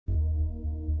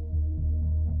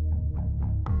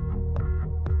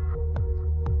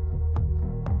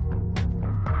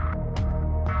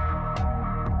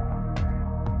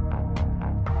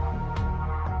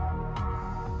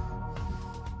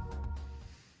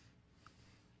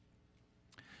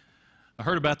I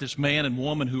heard about this man and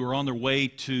woman who were on their way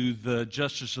to the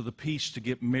justice of the peace to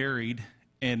get married,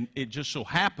 and it just so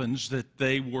happens that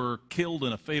they were killed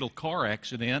in a fatal car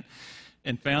accident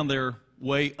and found their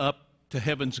way up to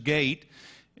heaven's gate.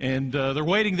 And they're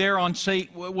waiting there on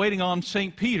St.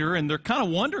 Peter, and they're kind of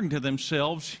wondering to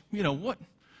themselves,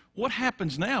 what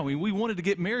happens now? I mean, we wanted to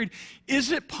get married.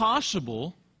 Is it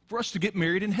possible for us to get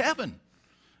married in heaven?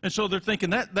 And so they're thinking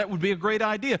that would be a great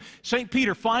idea. St.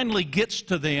 Peter finally gets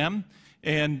to them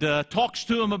and talks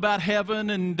to them about heaven,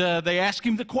 and they ask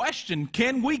him the question,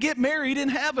 can we get married in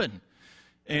heaven?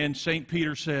 And St.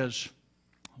 Peter says,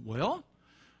 well,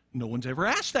 no one's ever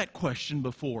asked that question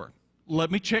before. Let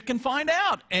me check and find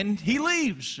out. And he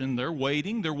leaves, and they're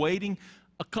waiting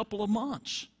a couple of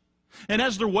months. And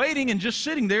as they're waiting and just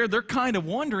sitting there, they're kind of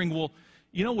wondering, well,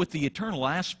 with the eternal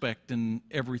aspect and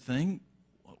everything,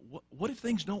 what if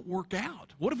things don't work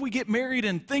out? What if we get married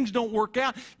and things don't work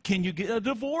out? Can you get a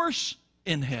divorce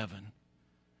in heaven?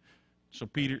 So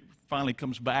Peter finally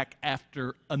comes back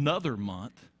after another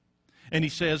month, and he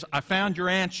says, I found your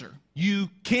answer. You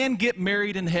can get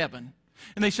married in heaven.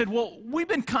 And they said, well, we've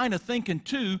been kind of thinking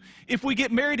too, if we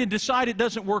get married and decide it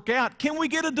doesn't work out, can we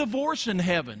get a divorce in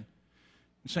heaven?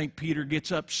 St. Peter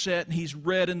gets upset, and he's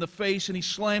red in the face, and he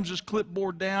slams his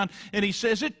clipboard down, and he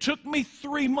says, it took me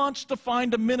 3 months to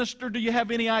find a minister. Do you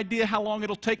have any idea how long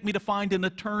it'll take me to find an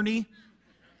attorney?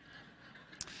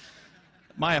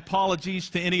 My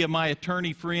apologies to any of my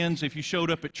attorney friends if you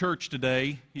showed up at church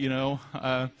today.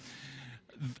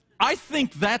 I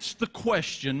think that's the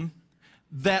question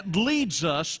that leads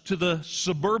us to the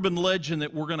suburban legend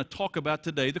that we're going to talk about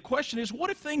today. The question is, what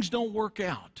if things don't work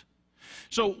out?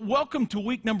 So welcome to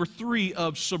week number 3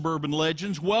 of Suburban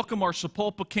Legends. Welcome our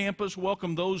Sapulpa campus.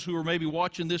 Welcome those who are maybe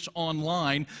watching this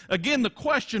online. Again, the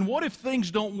question, what if things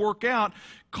don't work out,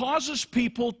 causes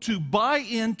people to buy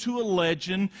into a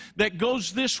legend that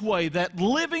goes this way, that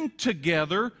living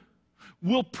together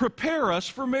will prepare us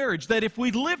for marriage. That if we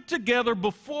live together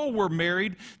before we're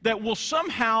married, that we'll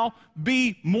somehow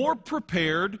be more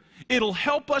prepared. It'll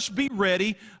help us be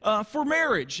ready for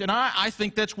marriage. And I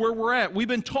think that's where we're at. We've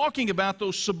been talking about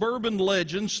those suburban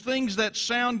legends, things that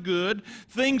sound good,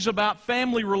 things about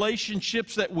family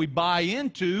relationships that we buy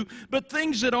into, but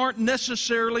things that aren't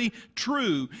necessarily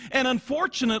true. And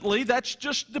unfortunately, that's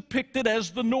just depicted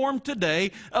as the norm today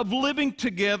of living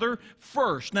together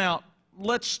first. Now,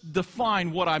 let's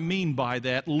define what I mean by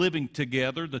that, living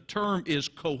together. The term is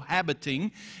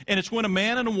cohabiting, and it's when a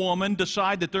man and a woman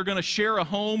decide that they're going to share a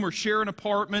home or share an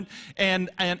apartment, and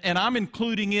I'm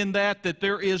including in that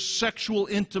there is sexual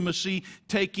intimacy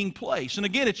taking place. And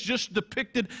again, it's just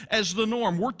depicted as the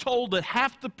norm. We're told that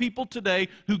half the people today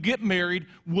who get married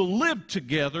will live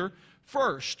together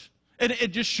first. And it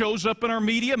just shows up in our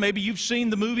media. Maybe you've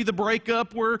seen the movie The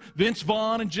Breakup where Vince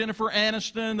Vaughn and Jennifer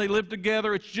Aniston, they live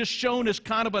together. It's just shown as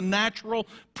kind of a natural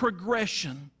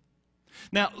progression.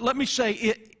 Now, let me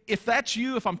say, if that's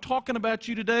you, if I'm talking about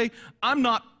you today, I'm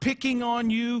not picking on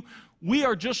you. We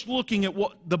are just looking at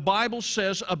what the Bible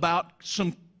says about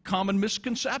some common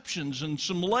misconceptions and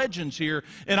some legends here.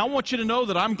 And I want you to know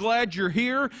that I'm glad you're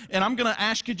here, and I'm going to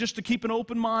ask you just to keep an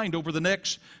open mind over the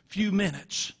next few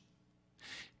minutes.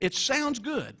 It sounds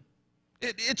good.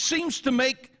 It seems to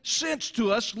make sense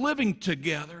to us living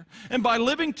together. And by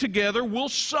living together, we'll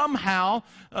somehow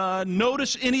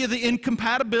notice any of the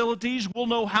incompatibilities. We'll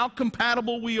know how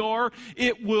compatible we are.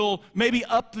 It will maybe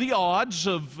up the odds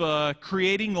of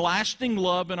creating lasting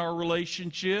love in our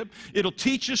relationship. It'll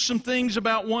teach us some things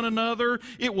about one another.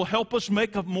 It will help us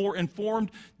make a more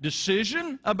informed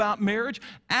decision about marriage.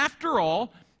 After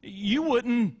all, you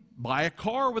wouldn't buy a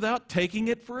car without taking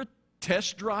it for a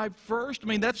test drive first. I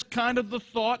mean, that's kind of the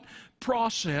thought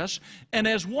process. And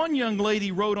as one young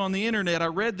lady wrote on the internet, I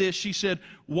read this, she said,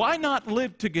 why not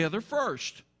live together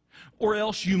first? Or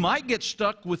else you might get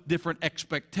stuck with different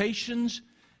expectations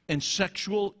and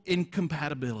sexual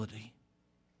incompatibility.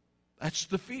 That's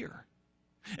the fear.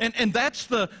 And that's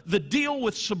the deal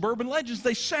with suburban legends.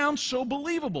 They sound so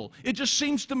believable. It just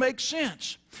seems to make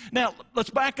sense. Now, let's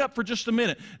back up for just a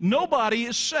minute. Nobody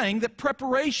is saying that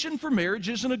preparation for marriage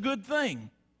isn't a good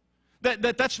thing.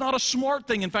 That's not a smart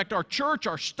thing. In fact, our church,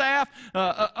 our staff,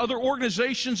 other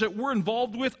organizations that we're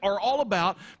involved with are all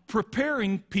about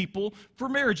preparing people for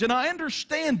marriage. And I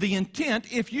understand the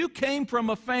intent. If you came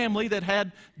from a family that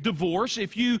had divorce,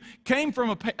 if you came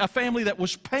from a family that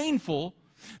was painful,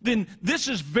 then this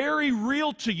is very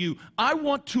real to you. I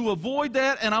want to avoid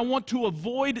that, and I want to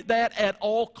avoid that at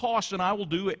all costs, and I will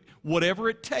do it, whatever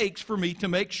it takes for me to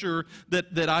make sure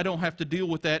that I don't have to deal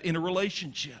with that in a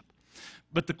relationship.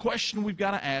 But the question we've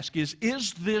got to ask is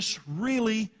this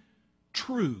really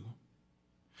true?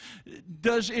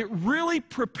 Does it really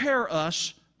prepare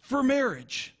us for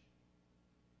marriage?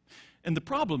 And the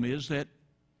problem is that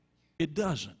it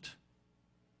doesn't.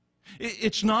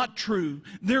 It's not true.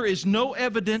 There is no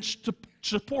evidence to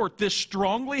support this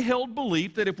strongly held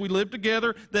belief that if we live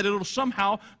together, that it'll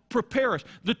somehow prepare us.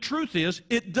 The truth is,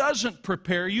 it doesn't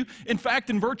prepare you. In fact,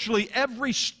 in virtually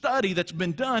every study that's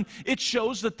been done, it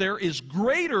shows that there is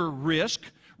greater risk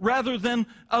rather than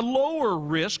a lower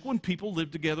risk when people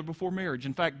live together before marriage.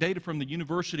 In fact, data from the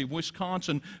University of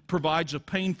Wisconsin provides a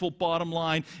painful bottom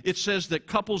line. It says that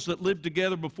couples that live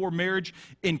together before marriage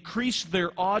increase their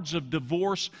odds of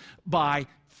divorce by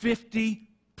 50%.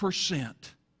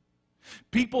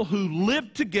 People who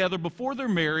live together before they're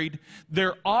married,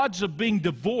 their odds of being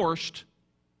divorced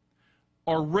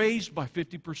are raised by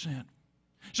 50%.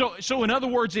 So in other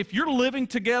words, if you're living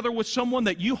together with someone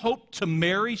that you hope to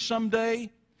marry someday,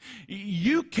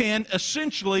 you can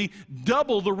essentially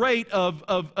double the rate of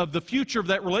the future of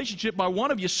that relationship by one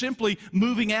of you simply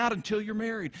moving out until you're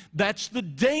married. That's the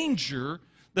danger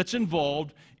that's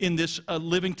involved in this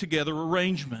living together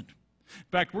arrangement. In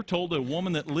fact, we're told that a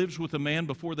woman that lives with a man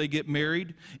before they get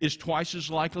married is twice as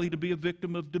likely to be a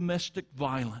victim of domestic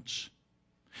violence.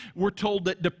 We're told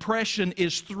that depression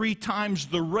is 3 times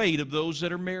the rate of those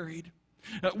that are married.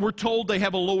 We're told they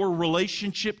have a lower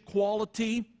relationship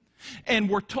quality. And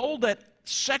we're told that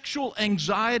sexual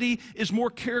anxiety is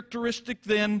more characteristic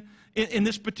than, in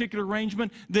this particular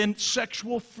arrangement, than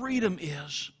sexual freedom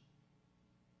is.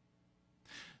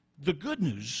 The good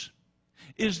news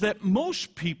is that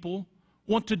most people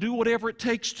want to do whatever it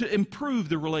takes to improve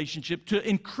the relationship, to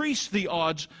increase the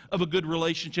odds of a good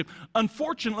relationship.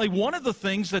 Unfortunately, one of the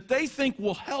things that they think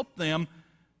will help them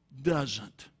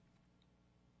doesn't.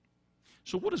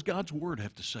 So what does God's Word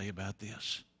have to say about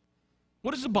this?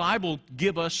 What does the Bible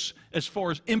give us as far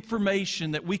as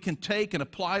information that we can take and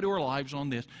apply to our lives on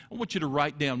this? I want you to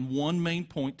write down one main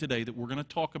point today that we're going to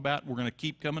talk about, we're going to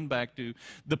keep coming back to.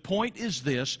 The point is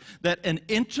this, that an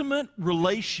intimate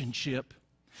relationship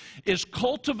is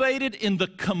cultivated in the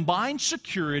combined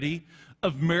security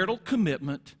of marital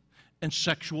commitment and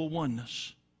sexual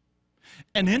oneness.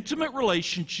 An intimate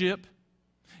relationship,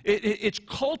 it's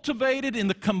cultivated in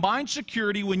the combined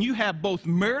security when you have both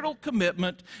marital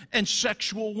commitment and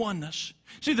sexual oneness.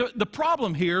 See, the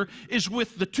problem here is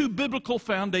with the 2 biblical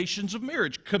foundations of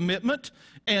marriage, commitment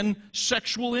and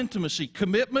sexual intimacy,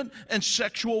 commitment and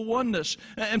sexual oneness.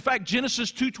 In fact,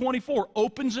 Genesis 2:24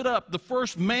 opens it up. The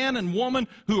first man and woman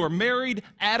who are married,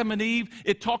 Adam and Eve,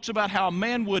 it talks about how a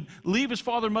man would leave his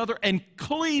father and mother and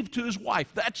cleave to his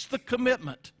wife. That's the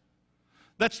commitment.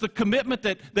 That's the commitment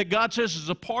that God says is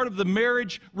a part of the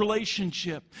marriage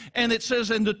relationship. And it says,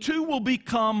 and the 2 will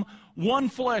become one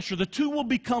flesh, or the 2 will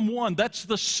become one. That's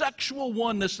the sexual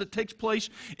oneness that takes place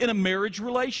in a marriage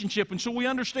relationship. And so we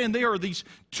understand there are these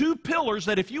 2 pillars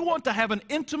that if you want to have an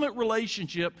intimate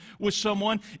relationship with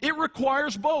someone, it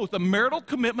requires both a marital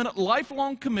commitment, a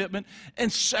lifelong commitment,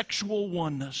 and sexual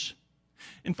oneness.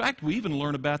 In fact, we even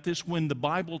learn about this when the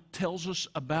Bible tells us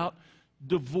about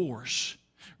divorce.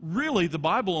 Really, the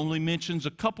Bible only mentions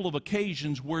a couple of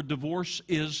occasions where divorce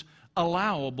is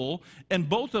allowable, and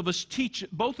both of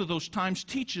those times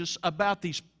teach us about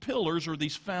these pillars or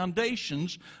these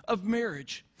foundations of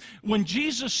marriage. When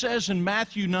Jesus says in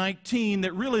Matthew 19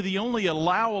 that really the only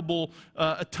allowable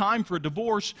time for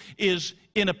divorce is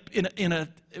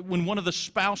when one of the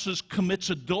spouses commits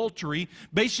adultery,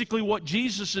 basically what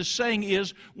Jesus is saying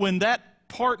is when that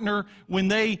partner, when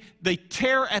they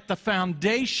tear at the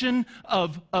foundation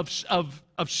of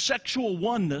sexual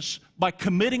oneness by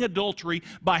committing adultery,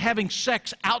 by having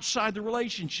sex outside the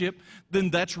relationship, then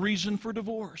that's reason for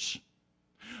divorce.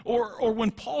 Or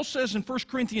when Paul says in 1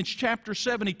 Corinthians chapter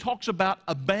 7, he talks about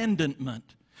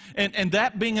abandonment. And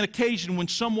that being an occasion when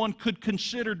someone could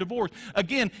consider divorce.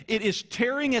 Again, it is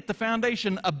tearing at the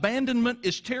foundation. Abandonment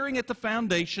is tearing at the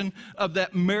foundation of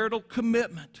that marital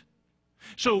commitment.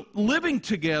 So living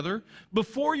together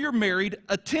before you're married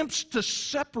attempts to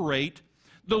separate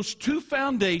those 2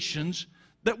 foundations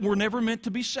that were never meant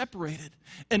to be separated.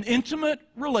 An intimate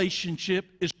relationship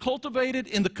is cultivated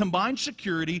in the combined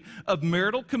security of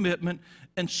marital commitment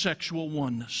and sexual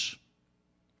oneness.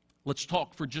 Let's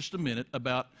talk for just a minute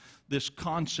about this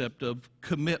concept of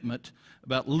commitment,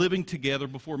 about living together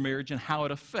before marriage and how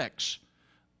it affects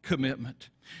commitment.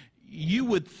 You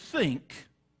would think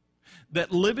that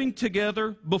living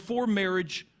together before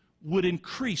marriage would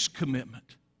increase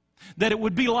commitment, that it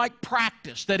would be like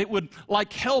practice, that it would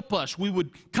like help us. We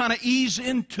would kind of ease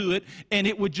into it and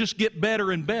it would just get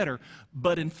better and better.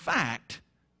 But in fact,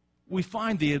 we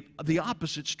find the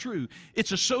opposite's true.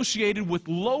 It's associated with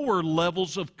lower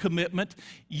levels of commitment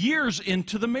years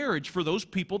into the marriage for those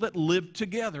people that live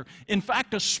together. In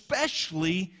fact,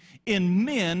 especially in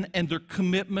men and their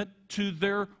commitment to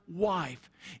their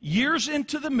wife. Years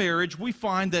into the marriage, we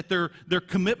find that their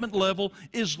commitment level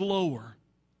is lower.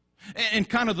 And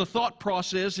kind of the thought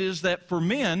process is that for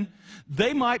men,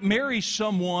 they might marry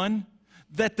someone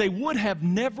that they would have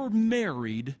never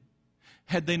married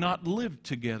had they not lived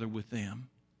together with them.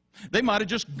 They might have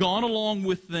just gone along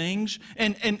with things,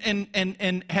 and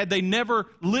had they never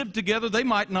lived together, they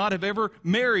might not have ever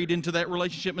married into that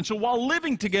relationship. And so while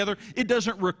living together, it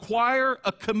doesn't require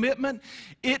a commitment.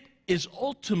 It is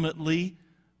ultimately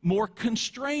more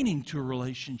constraining to a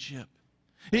relationship.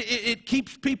 It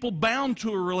keeps people bound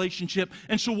to a relationship.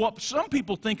 And so what some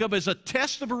people think of as a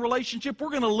test of a relationship,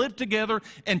 we're going to live together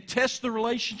and test the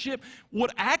relationship,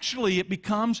 what actually it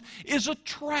becomes is a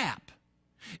trap.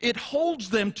 It holds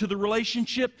them to the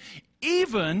relationship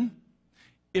even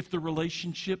if the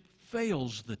relationship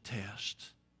fails the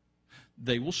test.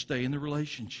 They will stay in the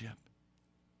relationship.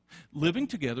 Living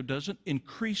together doesn't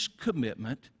increase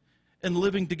commitment, and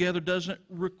living together doesn't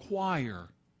require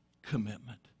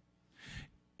commitment.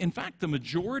 In fact, the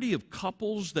majority of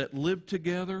couples that live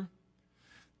together,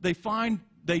 they find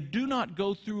they do not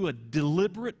go through a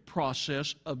deliberate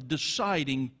process of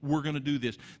deciding we're going to do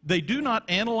this. They do not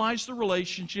analyze the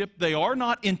relationship. They are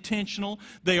not intentional.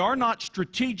 They are not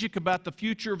strategic about the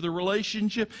future of the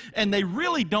relationship. And they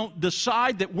really don't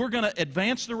decide that we're going to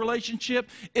advance the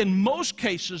relationship. In most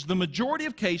cases, the majority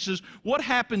of cases, what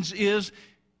happens is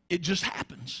it just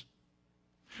happens.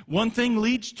 One thing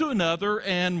leads to another,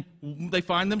 and they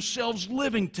find themselves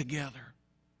living together.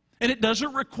 And it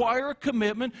doesn't require a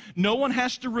commitment. No one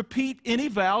has to repeat any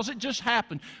vows. It just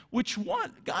happened. Which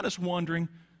got us wondering,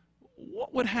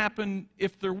 what would happen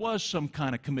if there was some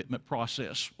kind of commitment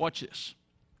process? Watch this.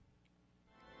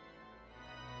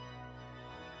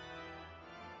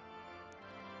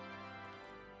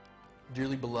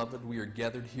 Dearly beloved, we are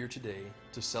gathered here today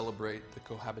to celebrate the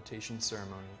cohabitation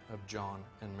ceremony of John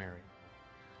and Mary.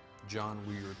 John,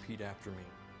 will you repeat after me?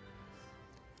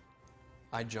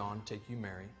 I, John, take you,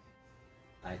 Mary.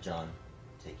 I, John,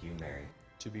 take you, Mary.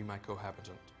 To be my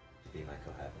cohabitant. To be my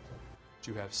cohabitant.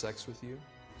 To have sex with you.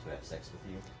 To have sex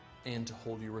with you. And to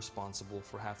hold you responsible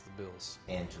for half the bills.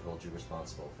 And to hold you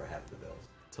responsible for half the bills.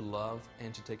 To love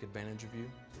and to take advantage of you.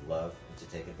 To love and to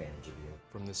take advantage of you.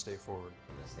 From this day forward.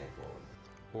 From this day forward.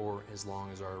 Or as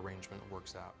long as our arrangement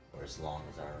works out. Or as long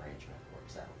as our arrangement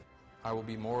works out. I will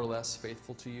be more or less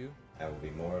faithful to you. I will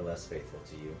be more or less faithful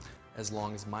to you. As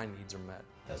long as my needs are met.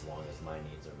 As long as my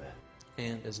needs are met.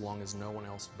 And as long as no one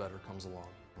else better comes along.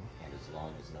 And as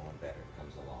long as no one better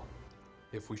comes along.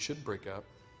 If we should break up.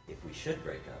 If we should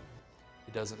break up.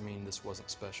 It doesn't mean this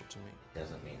wasn't special to me.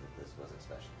 Doesn't mean that this wasn't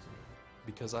special to me.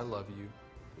 Because I love you.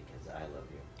 Because I love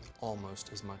you.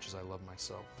 Almost as much as I love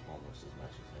myself. Almost as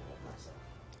much as I love myself.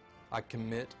 I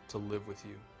commit to live with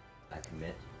you. I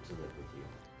commit to live with you.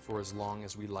 For as long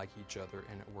as we like each other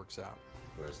and it works out.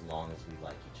 For as long as we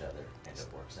like each other and it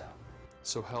works out.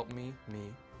 So help me.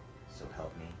 So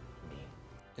help me.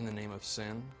 In the name of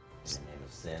sin. In the name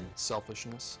of sin.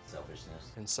 Selfishness.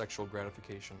 Selfishness. And sexual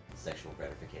gratification. And sexual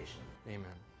gratification. Amen.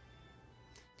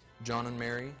 John and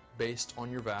Mary, based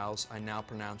on your vows, I now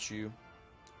pronounce you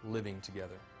living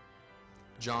together.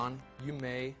 John, you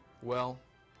may, well,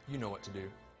 you know what to do.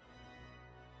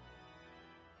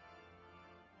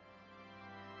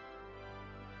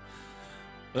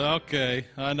 Okay,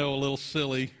 I know, a little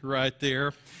silly right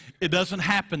there. It doesn't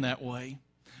happen that way.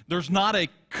 There's not a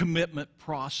commitment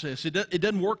process. It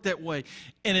doesn't work that way.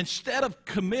 And instead of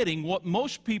committing, what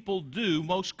most people do,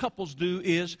 most couples do,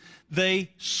 is they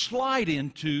slide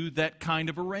into that kind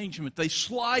of arrangement. They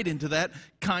slide into that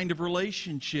kind of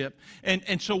relationship.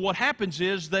 And so what happens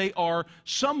is they are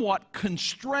somewhat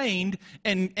constrained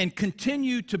and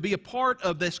continue to be a part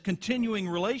of this continuing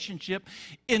relationship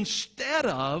instead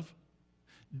of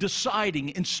deciding,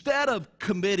 instead of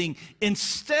committing,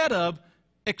 instead of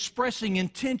expressing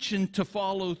intention to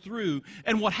follow through.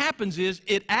 And what happens is,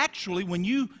 it actually, when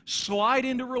you slide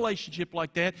into a relationship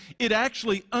like that, it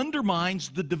actually undermines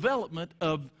the development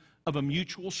of a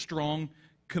mutual strong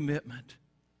commitment.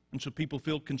 And so people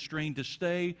feel constrained to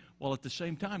stay, while at the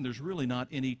same time there's really not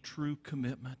any true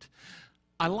commitment.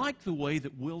 I like the way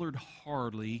that Willard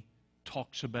Harley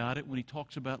talks about it when he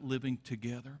talks about living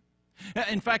together.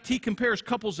 In fact, he compares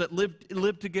couples that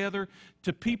live together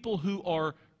to people who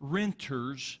are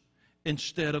renters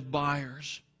instead of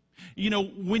buyers. You know,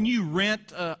 when you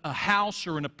rent a house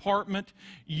or an apartment,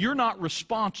 you're not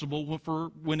responsible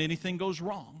for when anything goes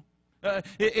wrong.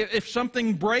 If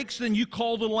something breaks, then you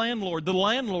call the landlord. The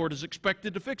landlord is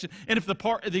expected to fix it. And if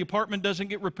the apartment doesn't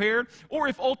get repaired, or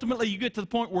if ultimately you get to the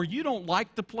point where you don't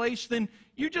like the place, then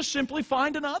you just simply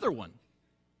find another one.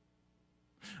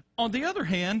 On the other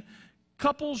hand,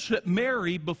 couples that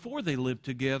marry before they live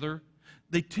together,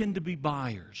 they tend to be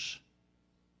buyers.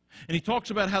 And he talks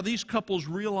about how these couples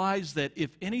realize that if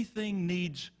anything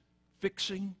needs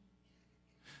fixing,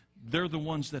 they're the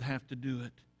ones that have to do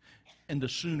it. And the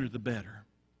sooner the better.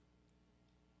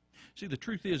 See, the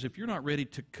truth is, if you're not ready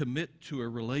to commit to a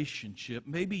relationship,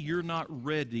 maybe you're not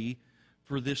ready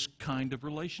for this kind of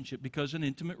relationship, because an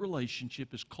intimate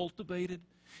relationship is cultivated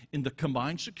in the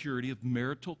combined security of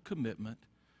marital commitment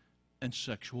and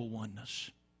sexual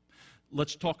oneness.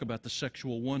 Let's talk about the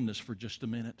sexual oneness for just a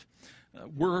minute.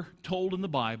 We're told in the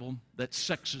Bible that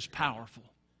sex is powerful.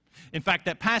 In fact,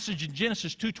 that passage in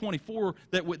Genesis 2:24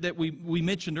 that we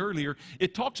mentioned earlier,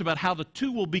 it talks about how the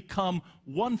two will become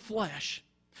one flesh.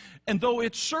 And though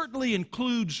it certainly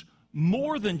includes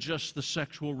more than just the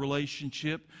sexual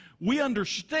relationship, we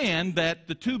understand that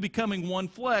the two becoming one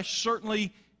flesh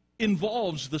certainly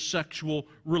involves the sexual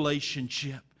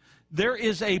relationship. There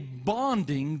is a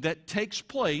bonding that takes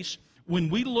place when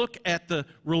we look at the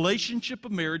relationship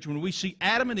of marriage. When we see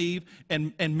Adam and Eve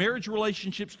and marriage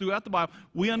relationships throughout the Bible,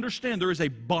 we understand there is a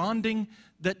bonding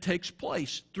that takes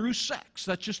place through sex.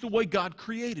 That's just the way God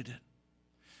created it.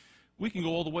 We can go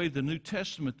all the way to the New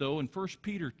Testament, though, in 1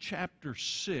 Corinthians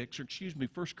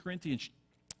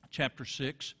chapter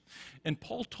 6. And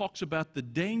Paul talks about the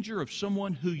danger of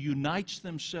someone who unites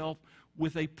themselves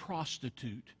with a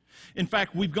prostitute. In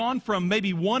fact, we've gone from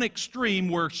maybe one extreme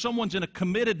where someone's in a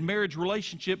committed marriage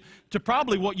relationship to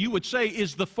probably what you would say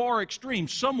is the far extreme.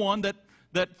 Someone that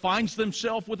finds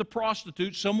themselves with a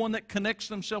prostitute, someone that connects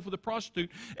themselves with a prostitute.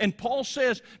 And Paul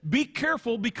says, be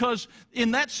careful, because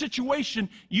in that situation,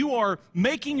 you are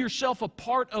making yourself a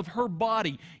part of her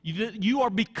body. You are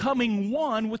becoming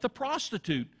one with a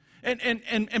prostitute.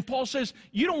 And Paul says,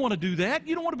 you don't want to do that.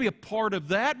 You don't want to be a part of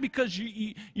that, because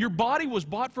your body was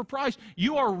bought for price.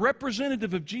 You are a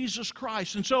representative of Jesus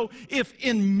Christ. And so if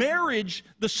in marriage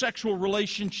the sexual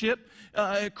relationship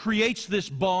creates this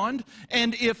bond,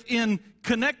 and if in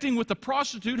connecting with a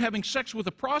prostitute, having sex with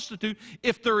a prostitute,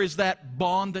 if there is that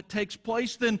bond that takes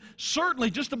place, then certainly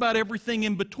just about everything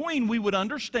in between, we would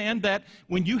understand that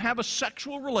when you have a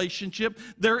sexual relationship,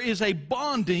 there is a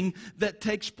bonding that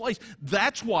takes place.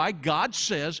 That's why God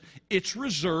says it's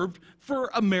reserved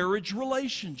for a marriage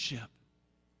relationship.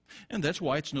 And that's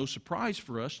why it's no surprise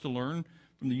for us to learn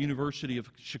from the University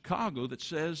of Chicago that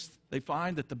says they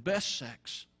find that the best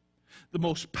sex, the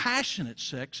most passionate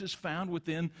sex, is found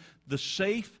within the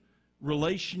safe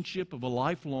relationship of a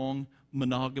lifelong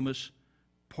monogamous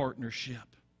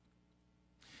partnership.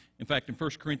 In fact, in 1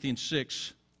 Corinthians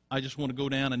 6, I just want to go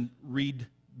down and read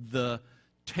the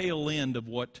tail end of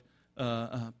what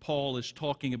Paul is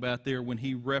talking about there when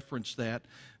he referenced that.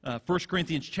 1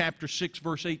 Corinthians chapter 6,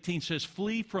 verse 18 says,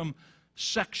 flee from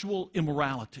sexual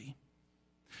immorality.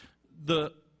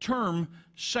 The term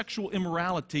sexual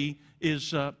immorality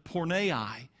is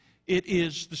porneai. It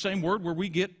is the same word where we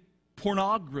get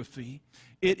pornography.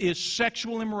 It is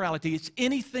sexual immorality. It's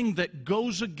anything that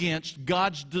goes against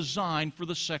God's design for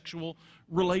the sexual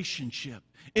relationship.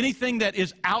 Anything that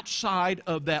is outside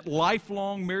of that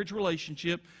lifelong marriage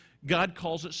relationship, God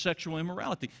calls it sexual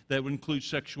immorality. That would include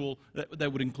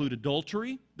that would include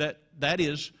adultery. That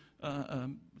is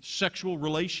sexual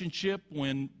relationship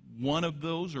when one of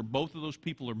those or both of those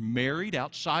people are married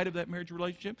outside of that marriage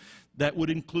relationship. That would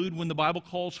include when the Bible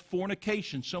calls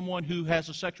fornication, someone who has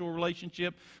a sexual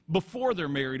relationship before they're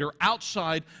married or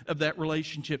outside of that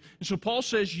relationship. And so Paul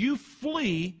says, you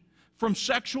flee from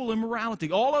sexual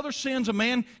immorality. All other sins a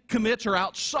man commits are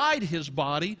outside his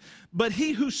body, but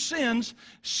he who sins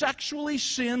sexually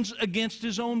sins against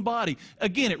his own body.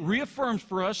 Again, it reaffirms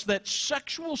for us that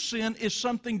sexual sin is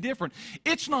something different.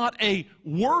 It's not a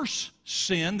worse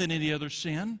sin than any other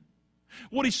sin.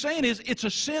 What he's saying is it's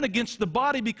a sin against the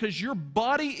body because your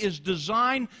body is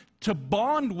designed to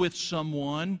bond with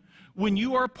someone when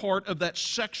you are a part of that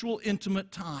sexual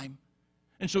intimate time.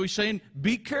 And so he's saying,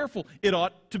 be careful. It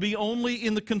ought to be only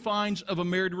in the confines of a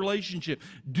married relationship.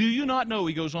 Do you not know,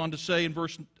 he goes on to say in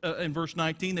verse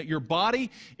 19, that your body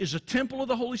is a temple of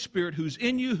the Holy Spirit who's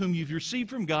in you, whom you've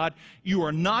received from God. You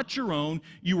are not your own.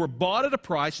 You were bought at a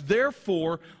price.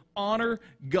 Therefore, honor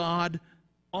God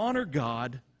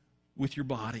with your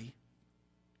body.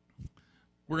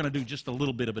 We're going to do just a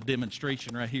little bit of a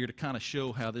demonstration right here to kind of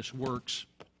show how this works.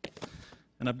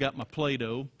 And I've got my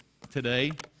Play-Doh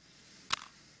today.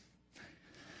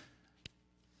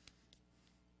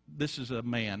 This is a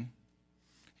man.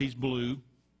 He's blue.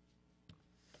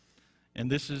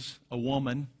 And this is a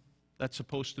woman that's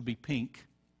supposed to be pink.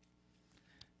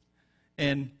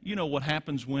 And you know what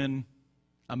happens when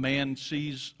a man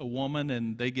sees a woman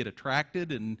and they get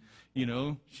attracted, and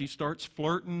she starts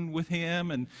flirting with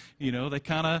him, and they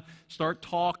kind of start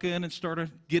talking and start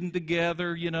getting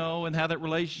together, and how that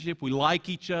relationship, we like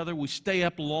each other, we stay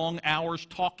up long hours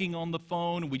talking on the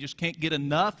phone, and we just can't get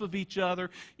enough of each other.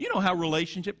 You know how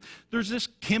relationship, there's this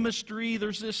chemistry,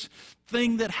 there's this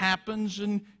thing that happens,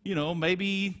 and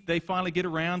maybe they finally get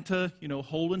around to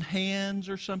holding hands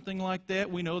or something like that.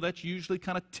 We know that's usually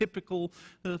kind of typical,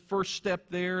 the first step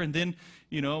there, and then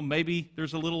maybe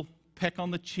there's a little peck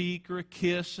on the cheek or a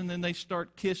kiss, and then they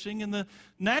start kissing. And the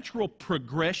natural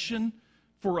progression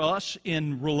for us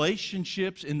in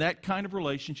relationships, in that kind of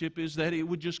relationship, is that it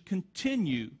would just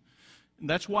continue. And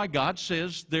that's why God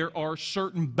says there are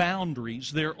certain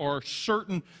boundaries, there are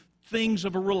certain things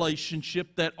of a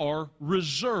relationship that are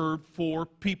reserved for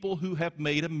people who have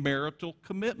made a marital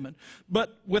commitment.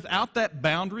 But without that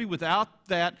boundary, without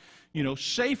that,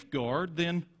 safeguard,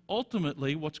 then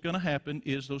ultimately what's going to happen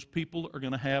is those people are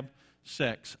going to have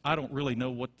sex. I don't really know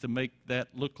what to make that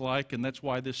look like, and that's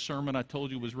why this sermon I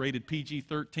told you was rated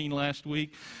PG-13 last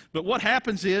week. But what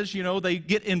happens is, they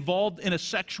get involved in a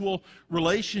sexual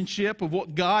relationship of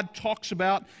what God talks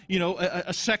about,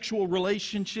 a sexual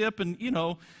relationship, and,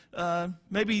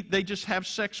 maybe they just have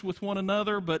sex with one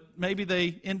another, but maybe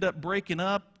they end up breaking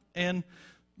up. And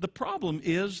the problem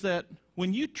is that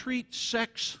when you treat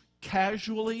sex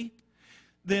casually,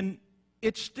 then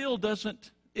it still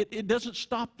doesn't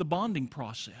stop the bonding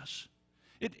process.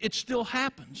 It still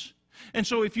happens. And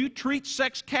so if you treat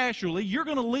sex casually, you're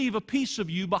going to leave a piece of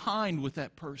you behind with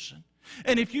that person.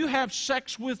 And if you have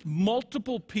sex with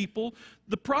multiple people,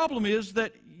 the problem is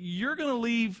that you're going to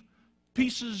leave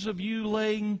pieces of you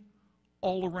laying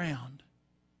all around.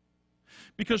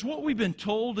 Because what we've been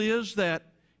told is that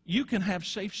you can have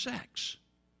safe sex.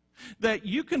 That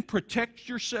you can protect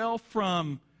yourself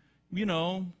from,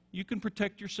 you can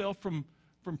protect yourself from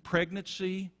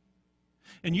pregnancy,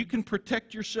 and you can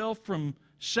protect yourself from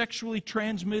sexually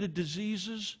transmitted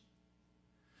diseases.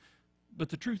 But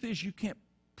the truth is, you can't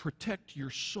protect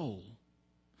your soul.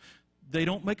 They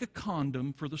don't make a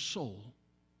condom for the soul.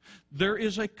 There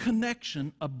is a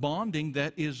connection, a bonding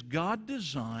that is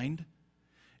God-designed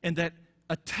and that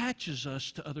attaches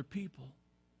us to other people.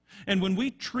 And when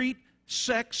we treat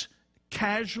sex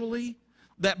casually,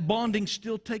 that bonding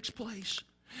still takes place.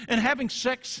 And having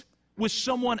sex with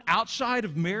someone outside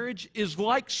of marriage is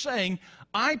like saying,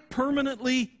 I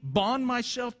permanently bond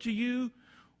myself to you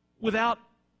without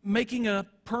making a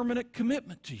permanent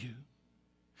commitment to you.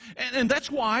 And that's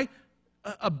why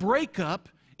a breakup,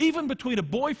 even between a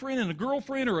boyfriend and a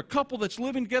girlfriend or a couple that's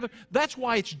living together, that's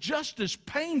why it's just as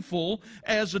painful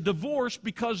as a divorce,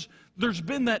 because there's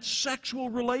been that sexual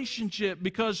relationship,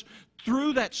 because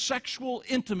through that sexual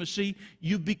intimacy,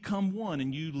 you become one,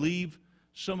 and you leave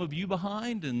some of you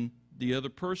behind, and the other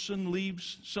person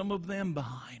leaves some of them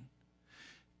behind.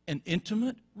 An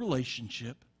intimate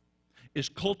relationship is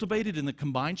cultivated in the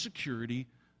combined security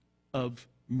of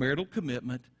marital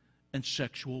commitment and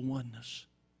sexual oneness.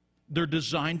 They're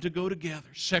designed to go together.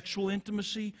 Sexual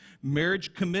intimacy,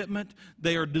 marriage commitment,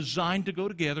 they are designed to go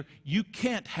together. You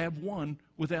can't have one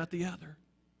without the other.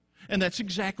 And that's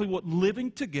exactly what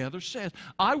living together says.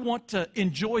 I want to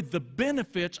enjoy the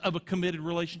benefits of a committed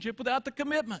relationship without the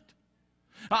commitment.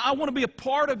 I want to be a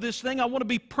part of this thing. I want to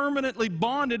be permanently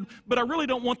bonded, but I really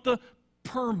don't want the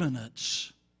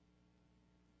permanence.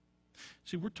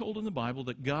 See, we're told in the Bible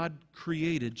that God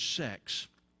created sex,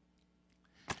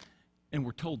 and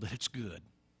we're told that it's good.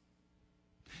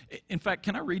 In fact,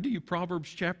 can I read to you Proverbs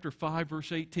chapter 5,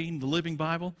 verse 18, the Living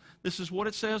Bible? This is what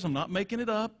it says. I'm not making it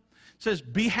up. It says,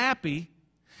 be happy,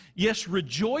 yes,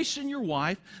 rejoice in your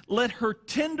wife. Let her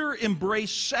tender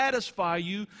embrace satisfy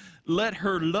you. Let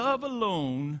her love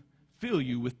alone fill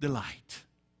you with delight.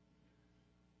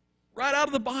 Right out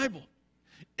of the Bible.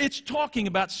 It's talking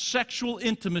about sexual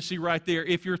intimacy right there.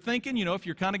 If you're thinking, if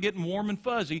you're kind of getting warm and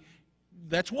fuzzy,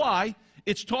 that's why.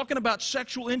 It's talking about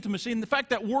sexual intimacy. And the fact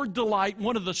that word delight,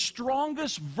 one of the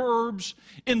strongest verbs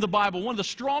in the Bible, one of the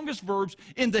strongest verbs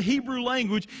in the Hebrew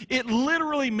language, it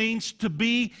literally means to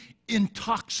be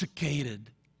intoxicated,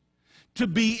 to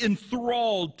be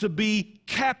enthralled, to be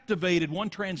captivated. One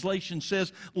translation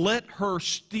says, let her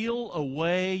steal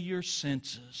away your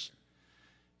senses.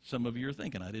 Some of you are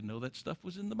thinking, I didn't know that stuff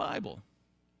was in the Bible.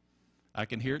 I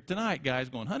can hear it tonight, guys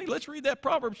going, honey, let's read that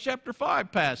Proverbs chapter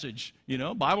 5 passage.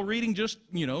 Bible reading just,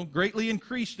 greatly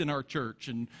increased in our church,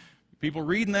 and people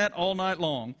reading that all night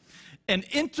long. An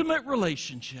intimate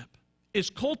relationship is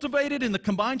cultivated in the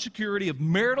combined security of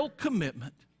marital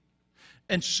commitment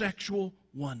and sexual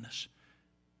oneness.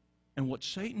 And what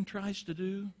Satan tries to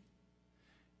do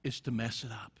is to mess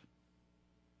it up.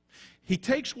 He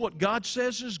takes what God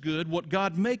says is good, what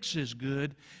God makes is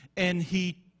good, and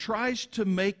he tries to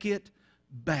make it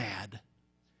bad.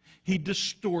 He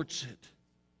distorts it.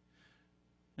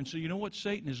 And so you know what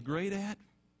Satan is great at?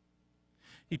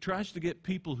 He tries to get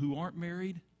people who aren't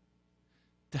married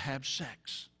to have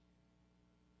sex.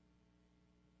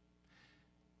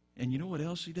 And you know what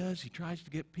else he does? He tries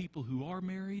to get people who are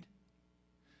married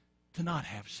to not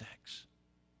have sex.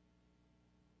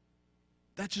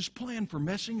 That's his plan for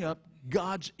messing up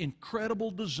God's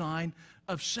incredible design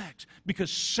of sex.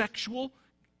 Because sexual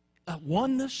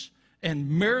oneness and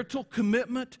marital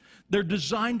commitment, they're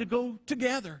designed to go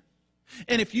together.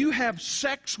 And if you have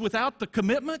sex without the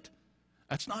commitment,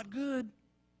 that's not good.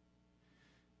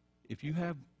 If you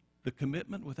have the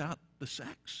commitment without the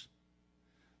sex,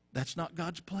 that's not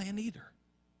God's plan either.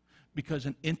 Because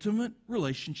an intimate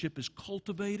relationship is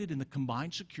cultivated in the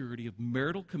combined security of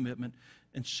marital commitment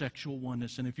and sexual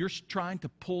oneness. And if you're trying to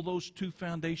pull those two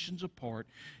foundations apart,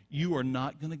 you are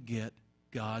not going to get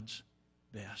God's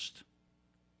best.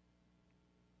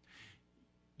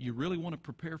 You really want to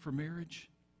prepare for marriage?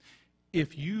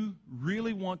 If you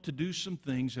really want to do some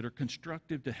things that are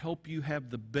constructive to help you have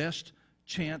the best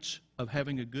chance of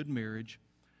having a good marriage,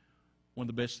 one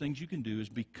of the best things you can do is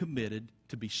be committed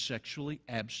to be sexually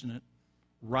abstinent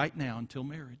right now until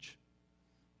marriage.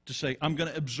 To say, I'm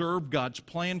going to observe God's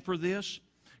plan for this.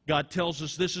 God tells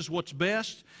us this is what's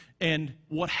best. And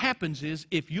what happens is,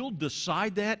 if you'll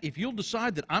decide that,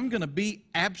 I'm going to be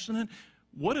abstinent,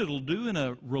 what it'll do in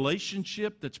a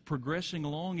relationship that's progressing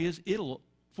along is it'll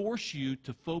force you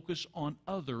to focus on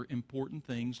other important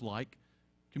things like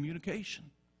communication.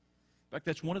 In fact,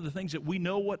 that's one of the things that we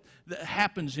know what that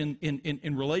happens in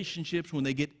relationships when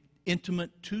they get intimate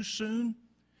too soon,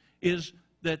 is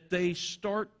that they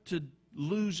start to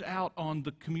lose out on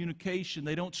the communication.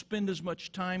 They don't spend as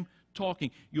much time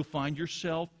talking. You'll find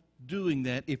yourself doing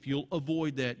that if you'll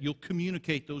avoid that. You'll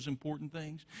communicate those important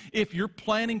things. If you're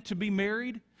planning to be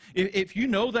married, if you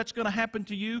know that's going to happen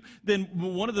to you, then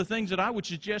one of the things that I would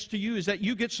suggest to you is that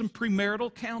you get some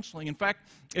premarital counseling. In fact,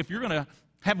 if you're going to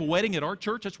have a wedding at our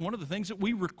church, that's one of the things that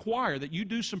we require, that you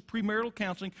do some premarital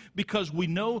counseling, because we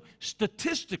know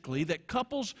statistically that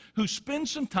couples who spend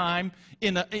some time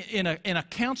in a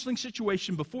counseling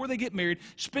situation before they get married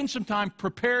spend some time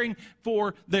preparing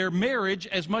for their marriage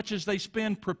as much as they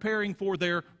spend preparing for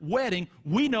their wedding.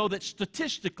 We know that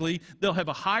statistically they'll have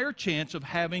a higher chance of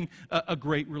having a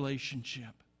great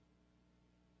relationship.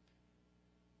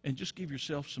 And just give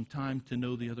yourself some time to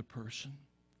know the other person.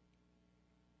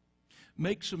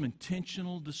 Make some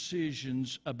intentional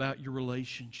decisions about your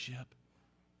relationship.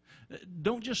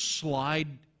 Don't just slide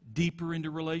deeper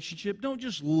into relationship. Don't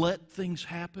just let things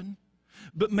happen,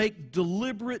 but make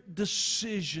deliberate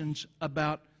decisions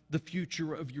about the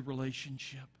future of your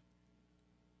relationship.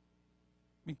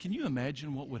 I mean, can you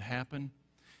imagine what would happen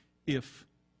if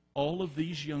all of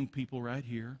these young people right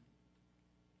here,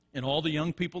 and all the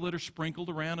young people that are sprinkled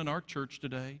around in our church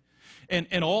today,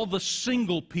 and all the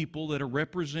single people that are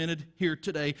represented here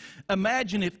today,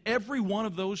 imagine if every one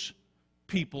of those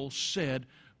people said,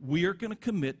 we are going to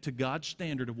commit to God's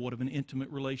standard of what an intimate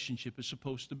relationship is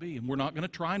supposed to be, and we're not going to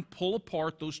try and pull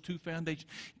apart those two foundations.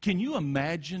 Can you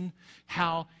imagine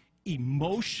how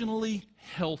emotionally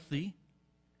healthy,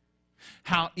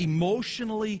 how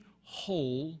emotionally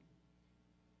whole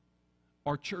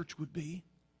our church would be?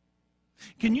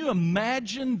 Can you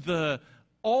imagine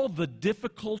all the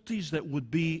difficulties that would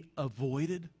be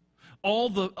avoided? All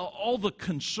the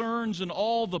concerns and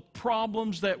all the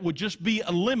problems that would just be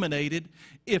eliminated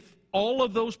if all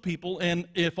of those people and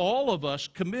if all of us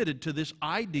committed to this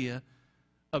idea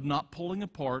of not pulling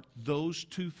apart those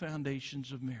two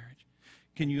foundations of marriage.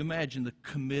 Can you imagine the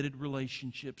committed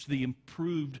relationships, the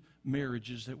improved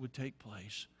marriages that would take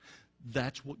place?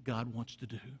 That's what God wants to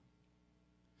do.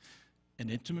 An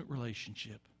intimate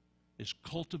relationship is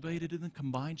cultivated in the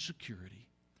combined security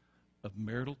of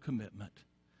marital commitment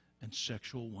and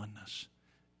sexual oneness,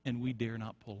 and we dare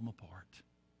not pull them apart.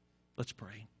 Let's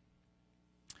pray.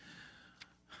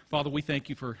 Father, we thank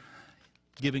you for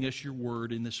giving us your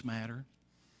word in this matter.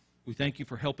 We thank you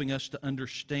for helping us to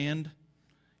understand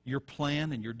your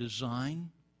plan and your design.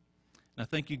 And I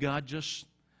thank you, God, just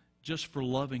for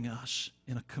loving us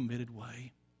in a committed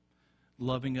way.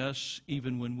 Loving us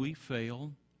even when we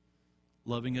fail,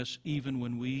 loving us even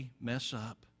when we mess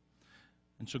up.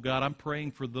 And so, God, I'm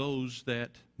praying for those that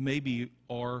maybe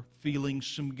are feeling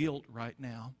some guilt right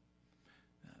now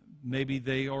Maybe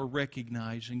they are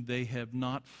recognizing they have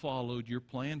not followed your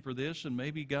plan for this, and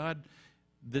maybe, God,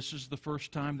 this is the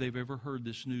first time they've ever heard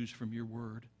this news from your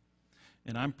word.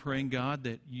 And I'm praying, God,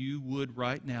 that you would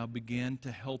right now begin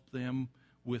to help them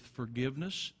with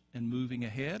forgiveness and moving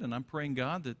ahead. And I'm praying,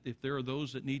 God, that if there are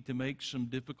those that need to make some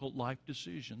difficult life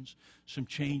decisions, some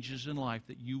changes in life,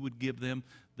 that you would give them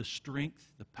the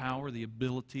strength, the power, the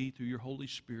ability through your Holy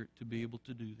Spirit to be able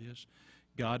to do this.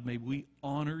 God, may we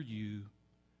honor you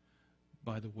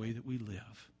by the way that we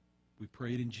live. We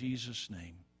pray it in Jesus'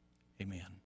 name. Amen.